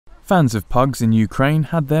Fans of pugs in Ukraine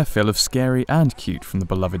had their fill of scary and cute from the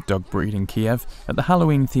beloved dog breed in Kiev at the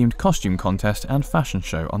Halloween-themed costume contest and fashion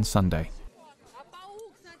show on Sunday.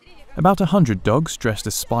 About 100 dogs dressed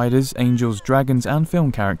as spiders, angels, dragons and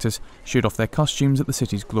film characters showed off their costumes at the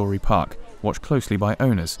city's Glory Park, watched closely by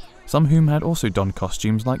owners, some whom had also donned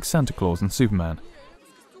costumes like Santa Claus and Superman.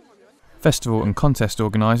 Festival and contest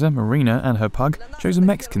organiser Marina and her pug chose a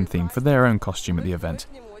Mexican theme for their own costume at the event.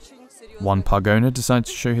 One pug owner decided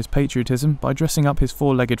to show his patriotism by dressing up his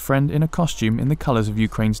four-legged friend in a costume in the colours of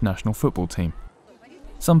Ukraine's national football team.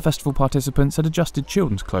 Some festival participants had adjusted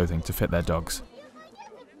children's clothing to fit their dogs.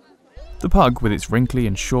 The pug, with its wrinkly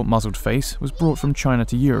and short-muzzled face, was brought from China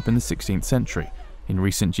to Europe in the 16th century. In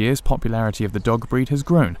recent years, popularity of the dog breed has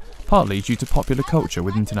grown, partly due to popular culture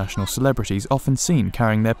with international celebrities often seen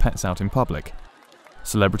carrying their pets out in public.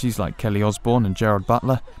 Celebrities like Kelly Osbourne and Gerard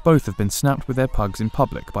Butler both have been snapped with their pugs in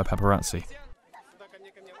public by paparazzi.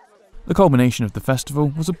 The culmination of the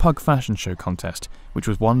festival was a pug fashion show contest, which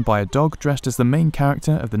was won by a dog dressed as the main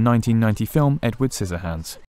character of the 1990 film Edward Scissorhands.